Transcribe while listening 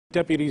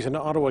Deputies in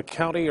Ottawa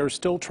County are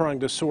still trying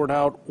to sort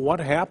out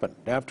what happened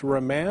after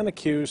a man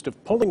accused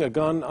of pulling a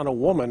gun on a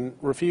woman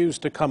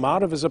refused to come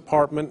out of his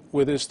apartment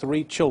with his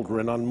 3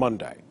 children on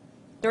Monday.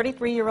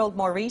 33-year-old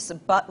Maurice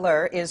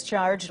Butler is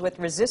charged with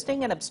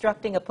resisting and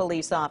obstructing a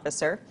police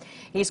officer.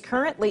 He's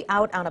currently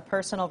out on a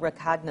personal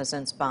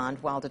recognizance bond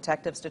while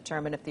detectives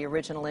determine if the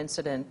original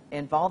incident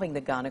involving the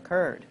gun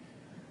occurred.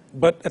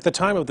 But at the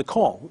time of the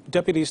call,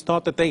 deputies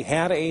thought that they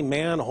had a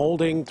man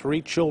holding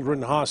 3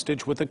 children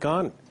hostage with a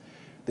gun.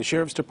 The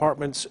Sheriff's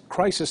Department's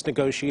crisis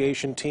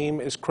negotiation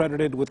team is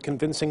credited with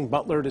convincing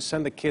Butler to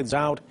send the kids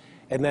out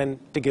and then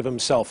to give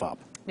himself up.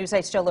 News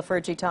 8's Joe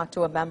LaFurgey talked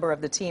to a member of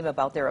the team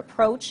about their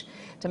approach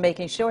to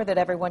making sure that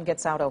everyone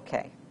gets out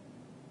okay.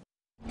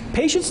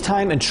 Patience,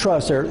 time, and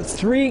trust are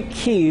 3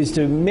 keys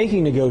to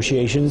making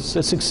negotiations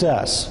a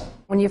success.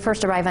 When you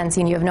first arrive on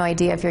scene, you have no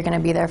idea if you're going to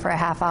be there for a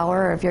half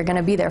hour or if you're going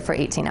to be there for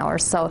 18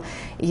 hours. So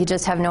you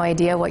just have no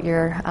idea what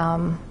you're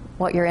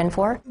in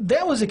for.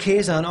 That was the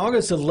case on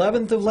August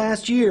 11th of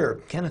last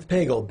year. Kenneth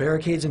Pagel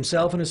barricades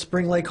himself in his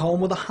Spring Lake home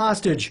with a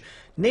hostage.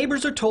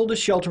 Neighbors are told to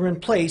shelter in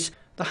place.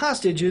 The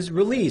hostage is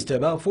released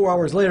about 4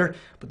 hours later,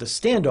 but the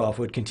standoff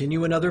would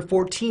continue another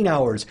 14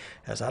 hours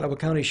as Ottawa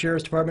County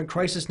Sheriff's Department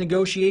crisis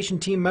negotiation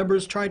team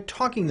members tried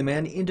talking the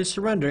man into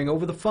surrendering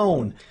over the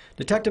phone.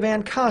 Detective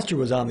Ann Koster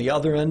was on the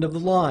other end of the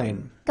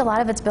line. A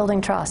lot of it's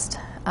building trust.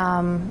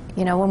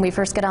 When we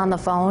first get on the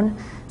phone,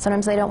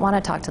 sometimes they don't want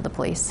to talk to the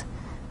police.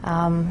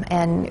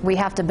 And we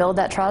have to build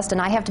that trust,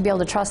 and I have to be able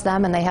to trust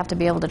them, and they have to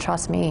be able to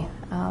trust me.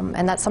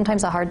 And that's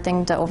sometimes a hard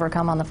thing to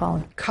overcome on the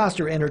phone.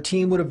 Koster and her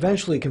team would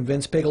eventually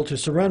convince Pagel to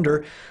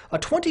surrender. A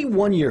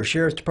 21-year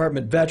Sheriff's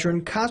Department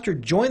veteran, Koster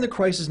joined the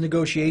crisis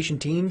negotiation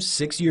team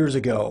 6 years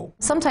ago.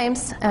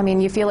 Sometimes,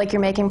 you feel like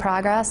you're making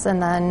progress,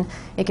 and then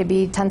it could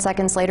be 10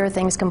 seconds later,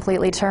 things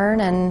completely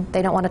turn, and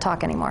they don't want to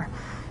talk anymore.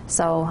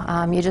 So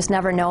you just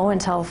never know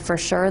until for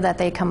sure that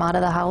they come out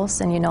of the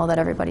house and you know that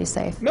everybody's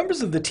safe.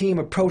 Members of the team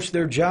approach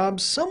their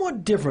jobs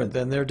somewhat different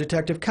than their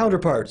detective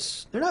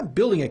counterparts. They're not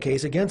building a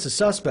case against a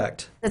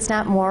suspect. It's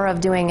not more of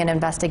doing an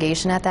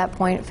investigation at that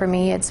point for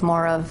me. It's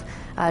more of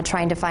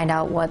trying to find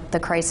out what the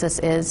crisis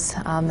is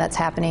that's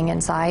happening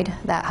inside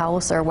that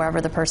house or wherever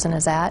the person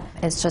is at.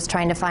 It's just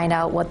trying to find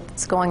out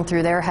what's going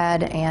through their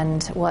head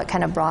and what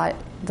kind of brought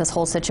this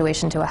whole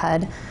situation to a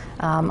head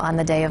on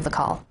the day of the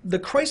call. The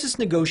crisis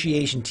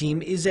negotiation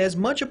team is as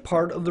much a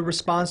part of the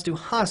response to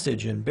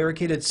hostage and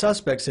barricaded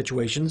suspect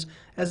situations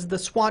as the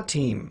SWAT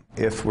team.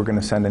 If we're going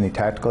to send any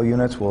tactical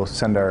units, we'll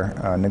send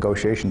our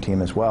negotiation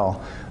team as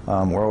well.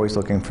 We're always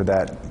looking for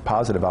that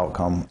positive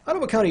outcome.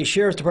 Ottawa County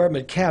Sheriff's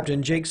Department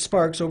Captain Jake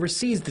Sparks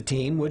oversees the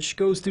team, which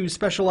goes through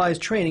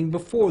specialized training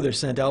before they're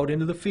sent out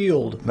into the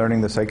field.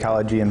 Learning the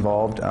psychology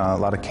involved, a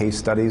lot of case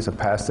studies of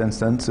past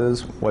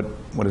instances, what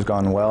has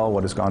gone well,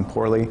 what has gone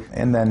poorly,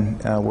 and then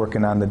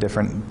working on the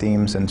different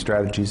themes and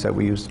strategies that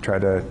we use to try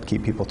to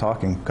keep people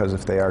talking, because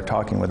if they are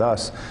talking with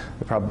us,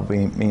 it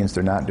probably means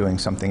they're not doing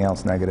something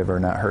else negative or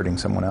not hurting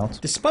someone else.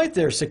 Despite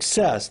their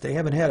success, they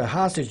haven't had a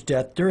hostage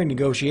death during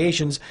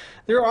negotiations.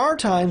 There are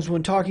times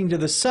when talking to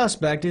the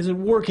suspect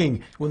isn't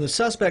working, when the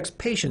suspect's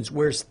patience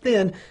wears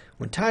thin,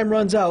 when time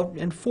runs out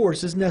and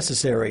force is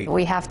necessary.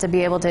 We have to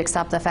be able to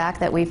accept the fact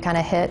that we've kind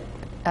of hit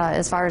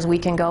as far as we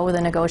can go with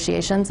the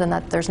negotiations and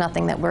that there's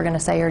nothing that we're going to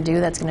say or do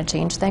that's going to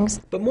change things.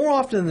 But more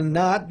often than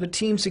not, the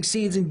team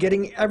succeeds in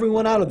getting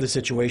everyone out of the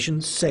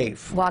situation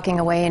safe. Walking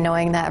away and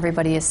knowing that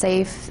everybody is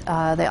safe,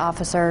 the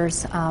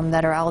officers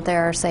that are out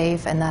there are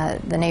safe, and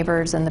that the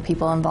neighbors and the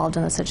people involved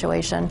in the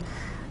situation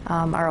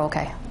are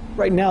okay.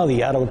 Right now,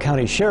 the Ottawa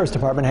County Sheriff's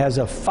Department has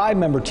a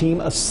 5-member team.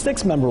 A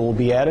 6th member will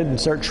be added and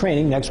start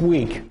training next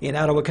week. In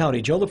Ottawa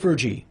County, Joe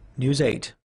LaFurgey, News 8.